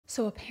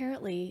So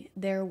apparently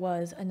there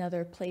was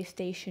another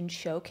PlayStation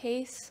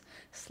showcase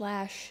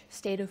slash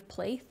state of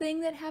play thing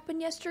that happened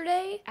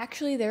yesterday.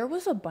 Actually, there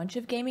was a bunch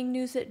of gaming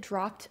news that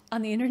dropped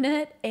on the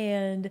internet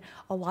and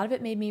a lot of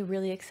it made me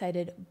really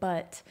excited,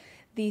 but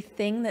the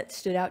thing that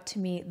stood out to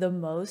me the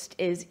most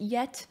is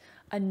yet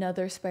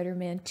another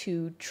Spider-Man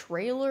 2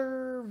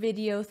 trailer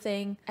video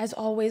thing. As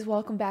always,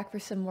 welcome back for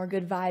some more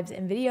good vibes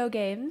in video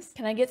games.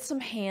 Can I get some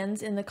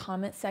hands in the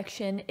comment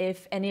section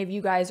if any of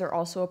you guys are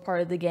also a part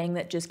of the gang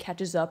that just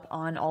catches up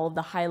on all of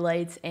the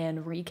highlights and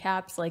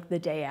recaps like the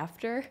day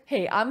after?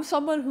 Hey, I'm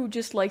someone who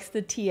just likes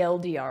the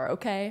TLDR,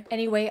 okay?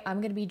 Anyway, I'm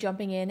gonna be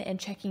jumping in and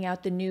checking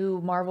out the new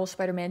Marvel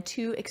Spider-Man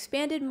 2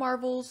 Expanded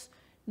Marvel's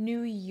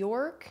New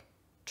York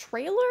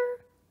trailer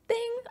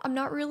thing. I'm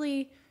not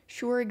really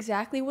sure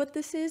exactly what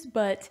this is,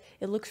 but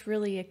it looks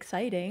really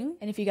exciting.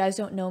 And if you guys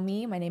don't know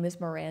me, my name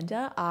is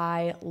Miranda.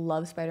 I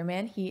love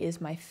Spider-Man. He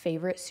is my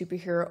favorite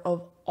superhero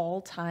of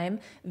all time.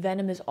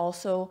 Venom is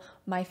also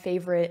my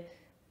favorite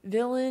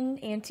villain,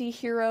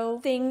 anti-hero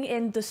thing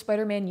in the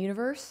Spider-Man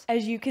universe.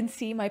 As you can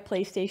see, my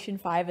PlayStation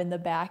 5 in the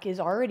back is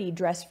already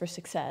dressed for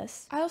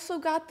success. I also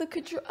got the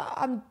control.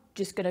 I'm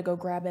just gonna go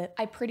grab it.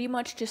 I pretty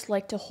much just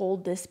like to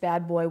hold this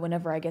bad boy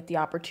whenever I get the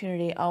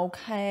opportunity,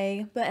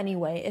 okay? But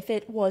anyway, if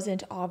it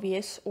wasn't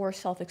obvious or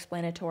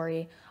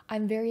self-explanatory,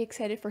 I'm very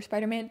excited for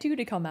Spider-Man 2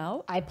 to come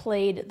out. I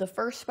played the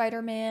first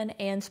Spider-Man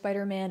and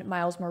Spider-Man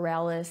Miles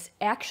Morales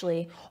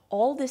actually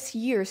all this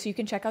year, so you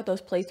can check out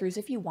those playthroughs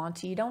if you want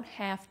to. You don't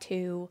have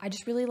to. I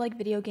just really like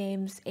video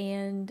games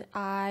and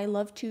I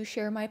love to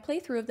share my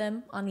playthrough of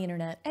them on the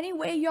internet.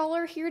 Anyway, y'all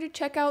are here to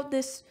check out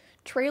this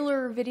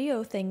trailer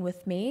video thing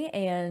with me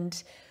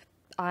and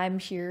I'm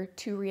here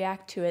to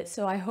react to it,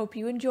 so I hope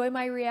you enjoy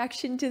my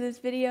reaction to this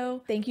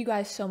video. Thank you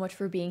guys so much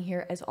for being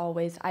here as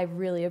always. I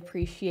really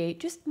appreciate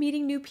just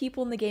meeting new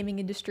people in the gaming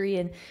industry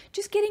and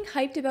just getting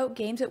hyped about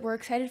games that we're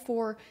excited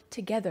for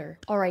together.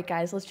 All right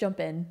guys, let's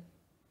jump in.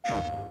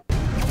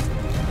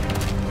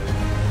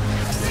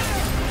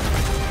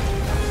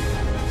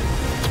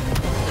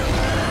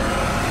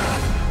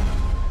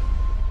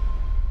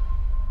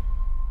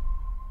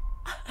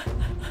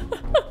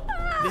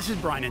 This is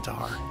Brian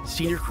Intihar,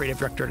 Senior Creative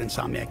Director at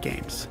Insomniac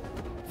Games.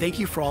 Thank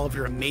you for all of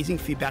your amazing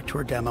feedback to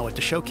our demo at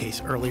the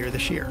showcase earlier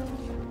this year.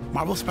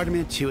 Marvel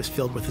Spider-Man 2 is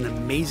filled with an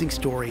amazing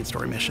story and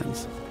story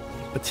missions.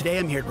 But today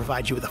I'm here to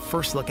provide you with a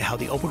first look at how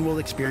the open world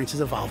experience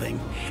is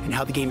evolving and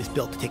how the game is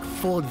built to take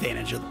full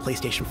advantage of the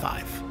PlayStation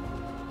 5.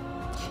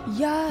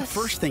 Yes! The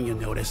first thing you'll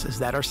notice is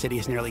that our city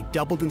has nearly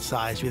doubled in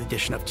size with the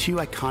addition of two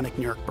iconic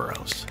New York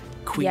boroughs,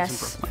 Queens and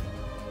Brooklyn.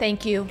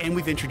 Thank you. And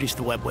we've introduced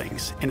the web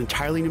wings, an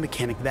entirely new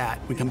mechanic that,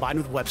 when combined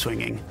with web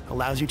swinging,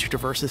 allows you to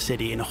traverse the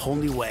city in a whole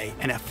new way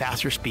and at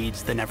faster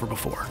speeds than ever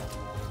before.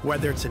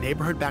 Whether it's the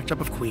neighborhood backdrop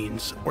of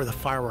Queens or the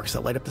fireworks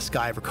that light up the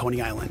sky over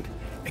Coney Island,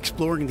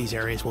 exploring these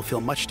areas will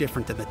feel much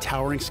different than the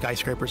towering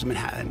skyscrapers of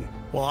Manhattan,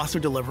 while also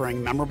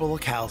delivering memorable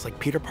locales like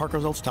Peter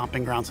Parker's old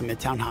stomping grounds in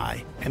Midtown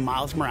High and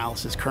Miles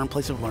Morales' current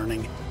place of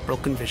learning,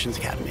 Brooklyn Visions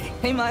Academy.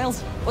 Hey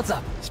Miles, what's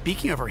up?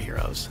 Speaking of our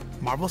heroes,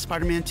 Marvel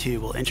Spider-Man 2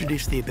 will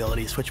introduce the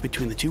ability to switch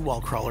between the two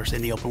wall crawlers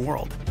in the open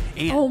world.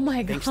 And oh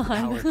my thanks to the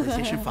power of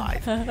PlayStation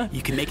 5,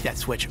 you can make that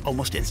switch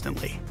almost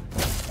instantly.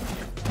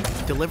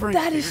 Delivering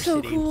a bigger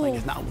city and playing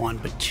as not one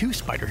but two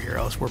spider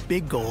heroes were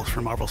big goals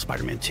for Marvel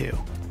Spider-Man 2.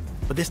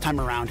 But this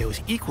time around, it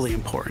was equally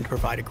important to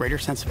provide a greater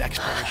sense of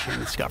exploration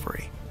and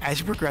discovery. As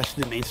you progress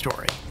through the main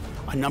story,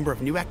 a number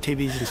of new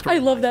activities and stories.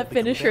 I love that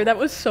finisher. That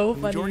was so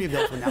funny. The majority of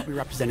those will now be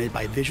represented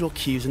by visual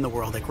cues in the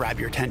world that grab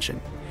your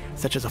attention,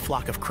 such as a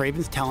flock of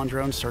Kraven's Talon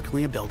drones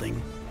circling a building,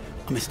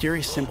 a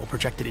mysterious symbol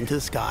projected into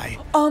the sky,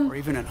 or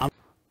even an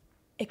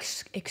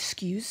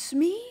excuse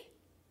me?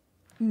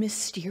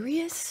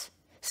 Mysterious?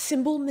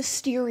 Symbol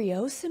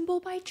Mysterio symbol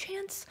by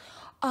chance?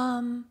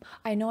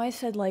 I know I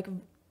said like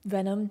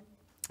Venom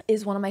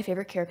is one of my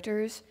favorite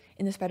characters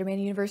in the Spider-Man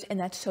universe, and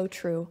that's so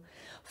true.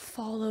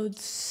 Followed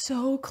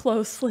so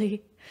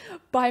closely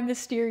by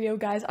Mysterio,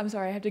 guys. I'm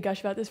sorry, I have to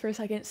gush about this for a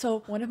second.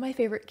 So one of my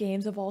favorite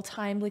games of all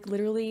time, like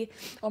literally,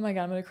 oh my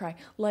God, I'm gonna cry.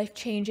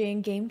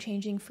 Life-changing,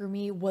 game-changing for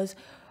me was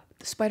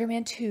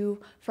Spider-Man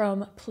 2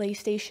 from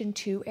PlayStation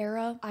 2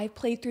 era. I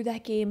played through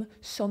that game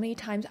so many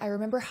times. I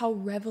remember how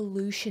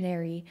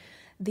revolutionary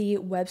the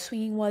web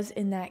swinging was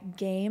in that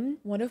game.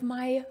 One of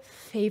my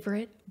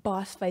favorite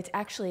boss fights,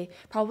 actually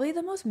probably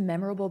the most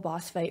memorable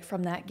boss fight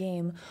from that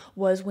game,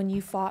 was when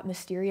you fought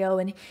Mysterio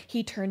and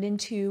he turned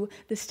into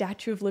the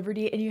Statue of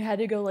Liberty and you had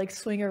to go like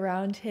swing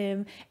around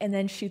him and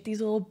then shoot these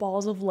little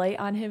balls of light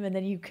on him and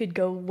then you could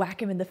go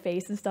whack him in the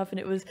face and stuff, and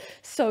it was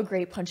so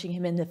great punching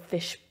him in the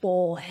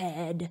fishbowl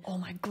head. Oh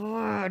my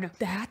God,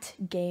 that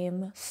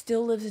game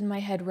still lives in my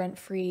head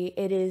rent-free.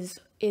 It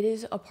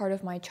is a part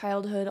of my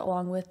childhood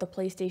along with the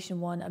PlayStation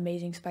 1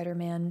 Amazing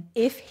Spider-Man.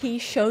 If he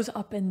shows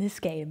up in this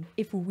game,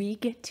 if we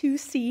get to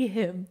see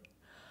him,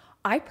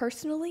 I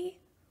personally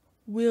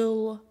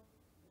will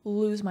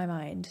lose my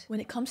mind. When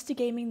it comes to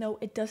gaming though,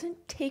 it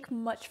doesn't take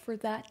much for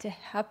that to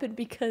happen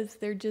because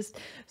they're just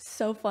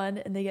so fun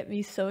and they get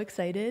me so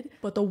excited.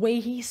 But the way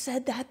he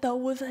said that though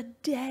was a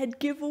dead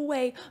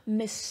giveaway.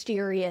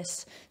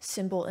 Mysterious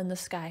symbol in the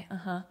sky.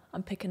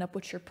 I'm picking up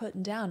what you're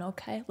putting down,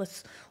 okay?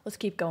 Let's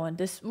keep going.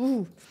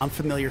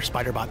 Unfamiliar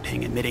spider-bot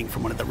ping emitting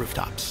from one of the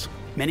rooftops.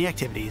 Many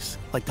activities,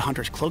 like the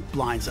hunter's cloaked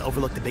blinds that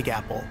overlook the Big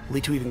Apple,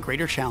 lead to even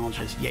greater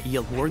challenges yet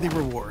yield worthy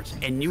rewards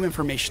and new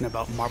information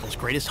about Marvel's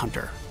greatest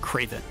hunter,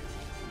 Kraven.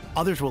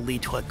 Others will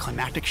lead to a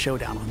climactic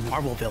showdown with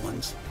Marvel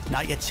villains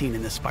not yet seen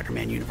in this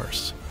Spider-Man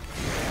universe.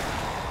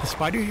 The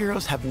Spider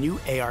Heroes have new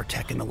AR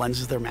tech in the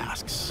lenses of their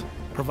masks,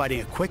 providing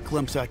a quick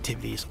glimpse of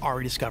activities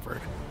already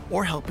discovered,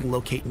 or helping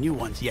locate new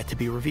ones yet to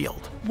be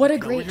revealed. What a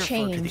great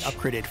change. To the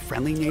upgraded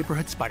Friendly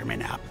Neighborhood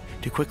Spider-Man app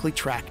to quickly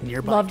track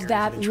nearby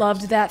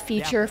loved that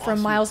feature from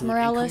Miles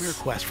Morales.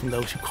 Requests from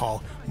those who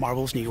call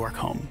Marvel's New York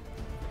home.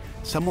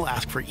 Some will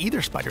ask for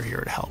either spider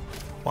hero to help,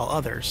 while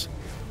others,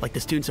 like the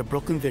students of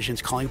Brooklyn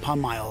Visions calling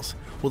upon Miles,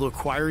 will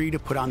require you to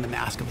put on the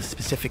mask of a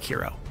specific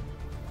hero.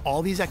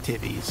 All these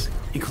activities,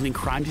 including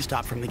crimes you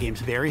stop from the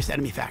game's various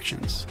enemy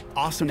factions,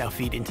 also now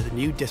feed into the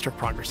new District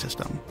Progress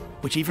system,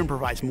 which even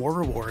provides more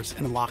rewards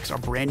and unlocks our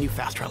brand new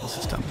fast travel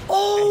system.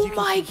 Oh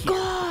my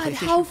god,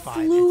 how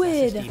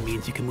fluid! SSD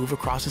means you can move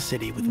across the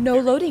city with no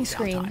loading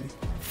screen.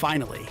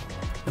 Finally,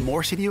 the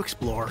more city you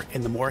explore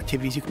and the more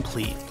activities you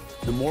complete,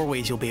 the more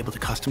ways you'll be able to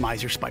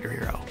customize your spider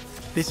hero.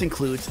 This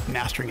includes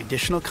mastering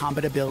additional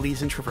combat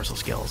abilities and traversal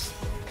skills,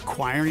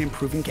 acquiring and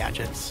improving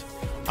gadgets,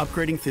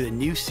 upgrading through the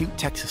new suit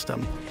tech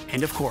system,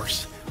 and of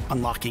course,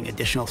 unlocking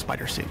additional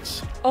spider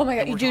suits. Oh my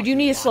god, dude, you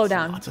need to slow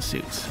down. Lots of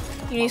suits.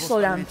 You need to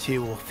slow down.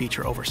 Spider-Man 2 will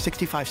feature over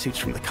 65 suits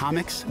from the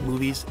comics,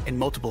 movies, and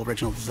multiple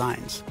original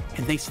designs.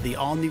 And thanks to the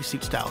all-new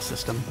suit style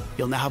system,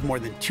 you'll now have more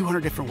than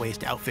 200 different ways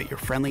to outfit your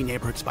friendly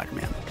neighborhood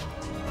Spider-Man.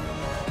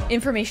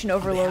 Information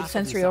overload,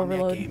 sensory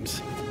overload.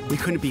 Games, we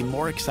couldn't be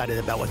more excited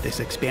about what this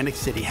expanded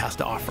city has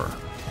to offer,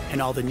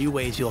 and all the new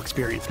ways you'll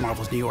experience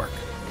Marvel's New York.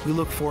 We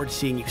look forward to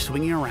seeing you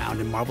swinging around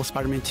in Marvel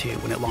Spider-Man 2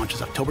 when it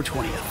launches October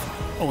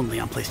 20th, only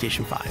on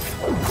PlayStation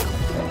 5.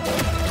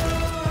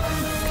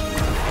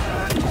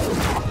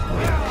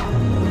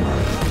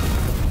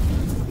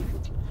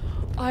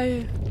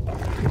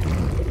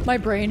 My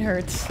brain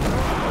hurts.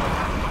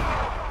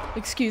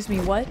 Excuse me,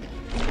 what?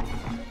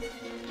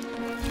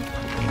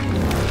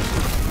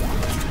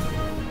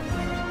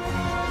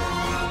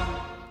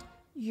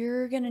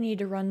 You're gonna need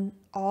to run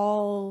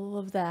all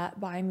of that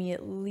by me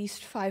at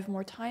least 5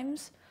 more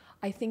times.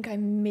 I think I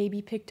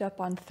maybe picked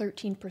up on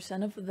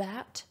 13% of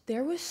that.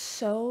 There was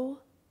so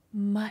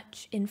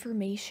much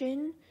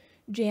information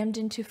jammed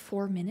into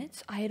 4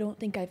 minutes. I don't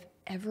think I've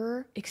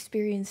ever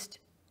experienced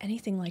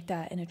anything like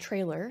that in a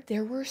trailer.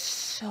 There were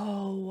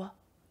so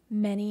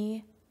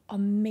many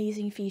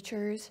amazing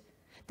features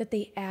that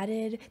they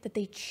added, that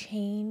they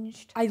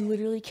changed. I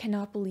literally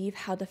cannot believe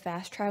how the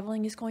fast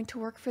traveling is going to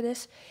work for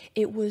this.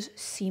 It was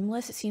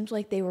seamless. It seems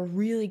like they were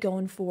really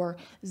going for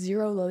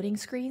 0 loading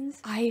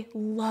screens. I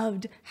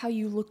loved how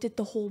you looked at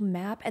the whole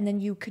map and then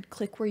you could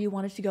click where you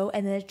wanted to go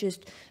and then it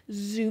just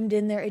zoomed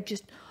in there. It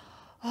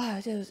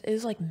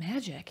was like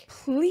magic.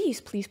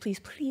 Please, please, please,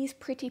 please,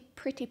 pretty,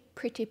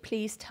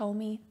 please tell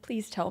me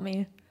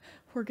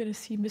we're gonna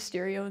see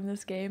Mysterio in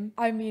this game.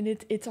 I mean,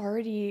 it's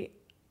already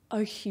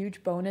a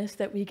huge bonus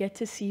that we get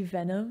to see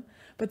Venom,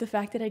 but the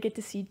fact that I get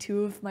to see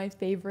 2 of my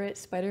favorite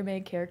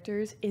Spider-Man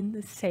characters in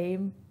the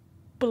same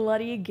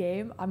bloody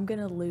game, I'm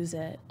gonna lose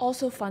it.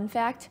 Also, fun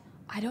fact,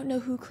 I don't know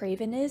who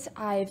Kraven is.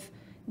 I've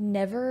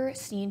never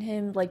seen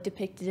him like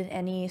depicted in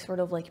any sort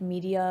of like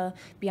media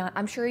beyond.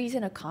 I'm sure he's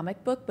in a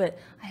comic book, but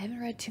I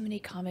haven't read too many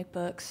comic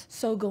books.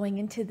 So going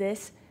into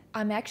this,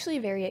 I'm actually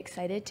very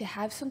excited to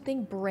have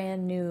something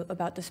brand new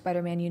about the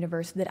Spider-Man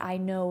universe that I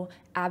know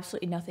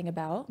absolutely nothing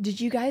about. Did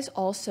you guys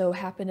also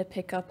happen to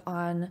pick up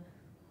on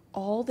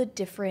all the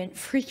different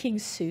freaking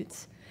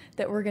suits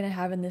that we're gonna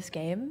have in this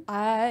game?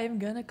 I'm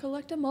gonna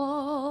collect them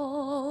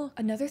all.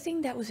 Another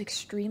thing that was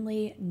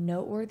extremely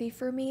noteworthy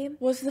for me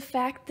was the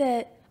fact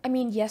that, I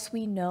mean, yes,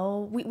 we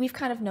know, we've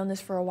kind of known this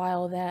for a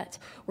while, that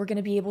we're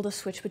gonna be able to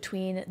switch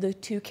between the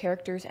 2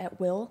 characters at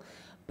will,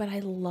 but I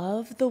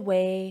love the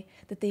way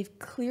that they've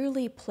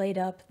clearly played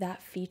up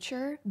that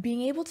feature.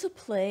 Being able to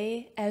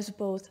play as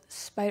both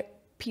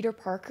Peter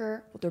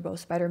Parker, well, they're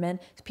both Spider-Man,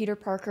 Peter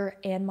Parker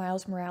and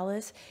Miles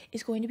Morales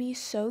is going to be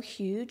so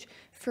huge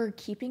for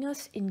keeping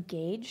us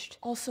engaged.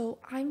 Also,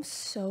 I'm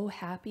so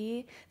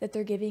happy that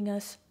they're giving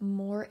us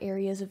more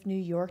areas of New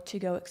York to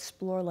go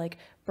explore, like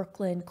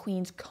Brooklyn,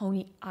 Queens,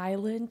 Coney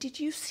Island. Did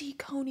you see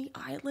Coney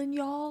Island,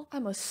 y'all?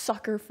 I'm a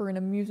sucker for an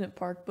amusement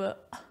park,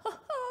 but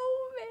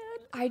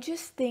I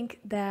just think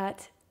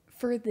that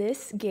for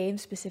this game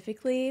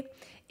specifically,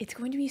 it's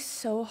going to be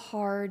so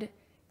hard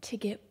to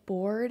get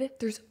bored.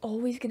 There's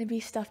always going to be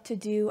stuff to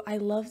do. I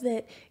love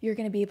that you're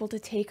going to be able to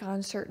take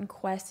on certain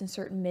quests and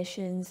certain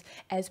missions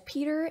as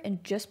Peter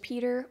and just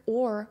Peter,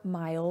 or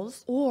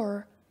Miles,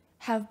 or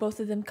have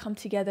both of them come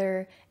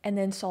together and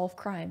then solve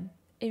crime.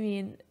 I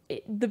mean,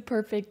 the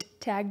perfect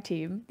tag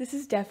team. This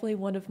is definitely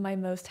one of my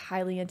most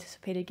highly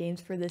anticipated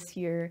games for this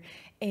year,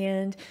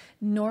 and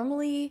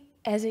normally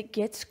as it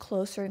gets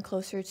closer and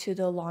closer to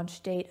the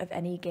launch date of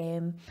any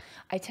game,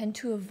 I tend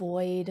to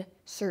avoid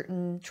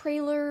certain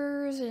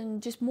trailers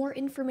and just more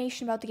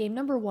information about the game.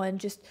 Number one,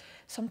 just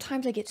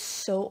sometimes I get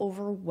so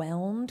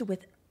overwhelmed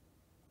with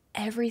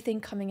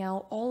everything coming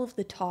out, all of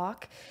the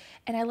talk,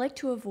 and I like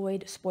to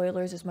avoid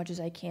spoilers as much as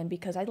I can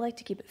because I like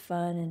to keep it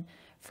fun and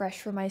fresh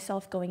for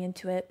myself going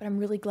into it. But I'm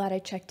really glad I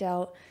checked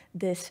out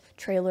this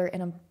trailer,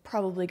 and I'm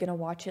probably gonna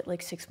watch it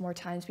like 6 more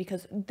times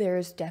because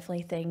there's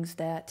definitely things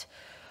that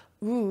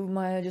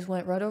my just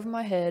went right over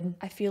my head.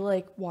 I feel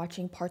like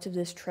watching parts of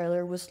this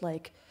trailer was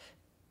like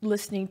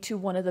listening to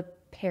one of the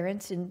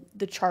parents in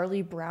the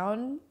Charlie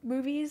Brown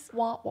movies.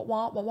 Wah, wah,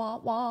 wah, wah, wah,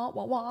 wah,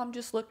 wah, wah. I'm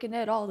just looking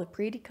at all the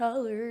pretty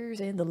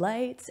colors and the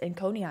lights and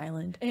Coney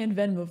Island. And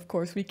Venom, of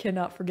course. We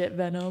cannot forget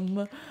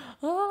Venom.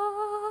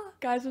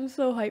 Guys, I'm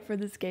so hyped for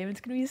this game. It's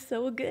gonna be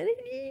so good.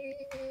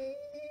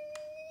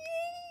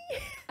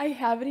 I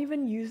haven't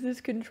even used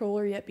this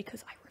controller yet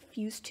because I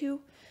refuse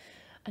to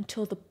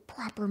until the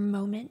proper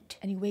moment.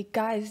 Anyway,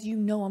 guys, you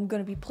know I'm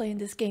gonna be playing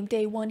this game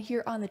day one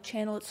here on the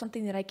channel. It's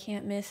something that I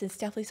can't miss. It's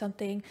definitely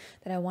something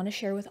that I want to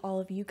share with all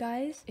of you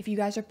guys. If you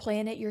guys are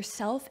playing it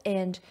yourself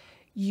and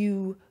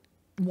you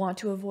want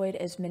to avoid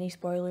as many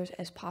spoilers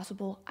as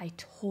possible, I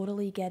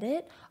totally get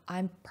it.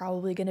 I'm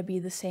probably gonna be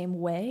the same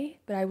way,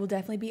 but I will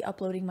definitely be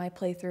uploading my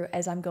playthrough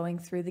as I'm going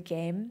through the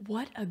game.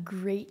 What a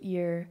great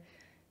year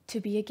to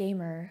be a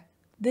gamer.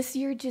 This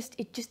year it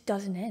just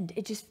doesn't end.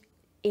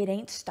 It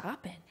ain't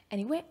stopping.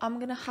 Anyway, I'm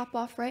gonna hop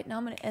off right now.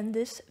 I'm gonna end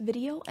this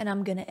video and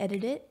I'm gonna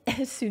edit it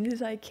as soon as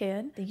I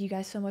can. Thank you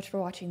guys so much for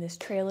watching this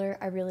trailer.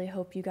 I really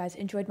hope you guys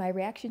enjoyed my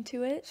reaction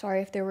to it.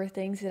 Sorry if there were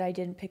things that I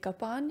didn't pick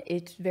up on.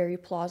 It's very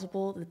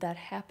plausible that that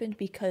happened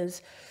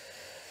because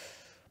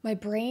my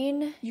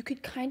brain, you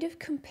could kind of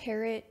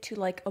compare it to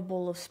like a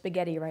bowl of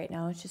spaghetti right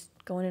now. It's just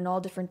going in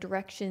all different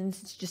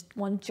directions. It's just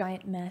one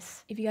giant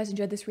mess. If you guys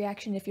enjoyed this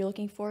reaction, if you're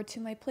looking forward to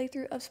my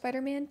playthrough of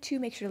Spider-Man 2,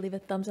 make sure to leave a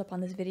thumbs up on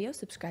this video,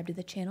 subscribe to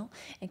the channel,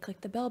 and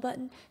click the bell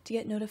button to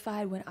get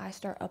notified when I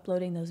start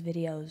uploading those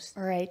videos.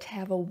 All right,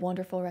 have a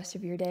wonderful rest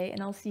of your day,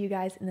 and I'll see you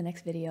guys in the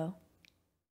next video.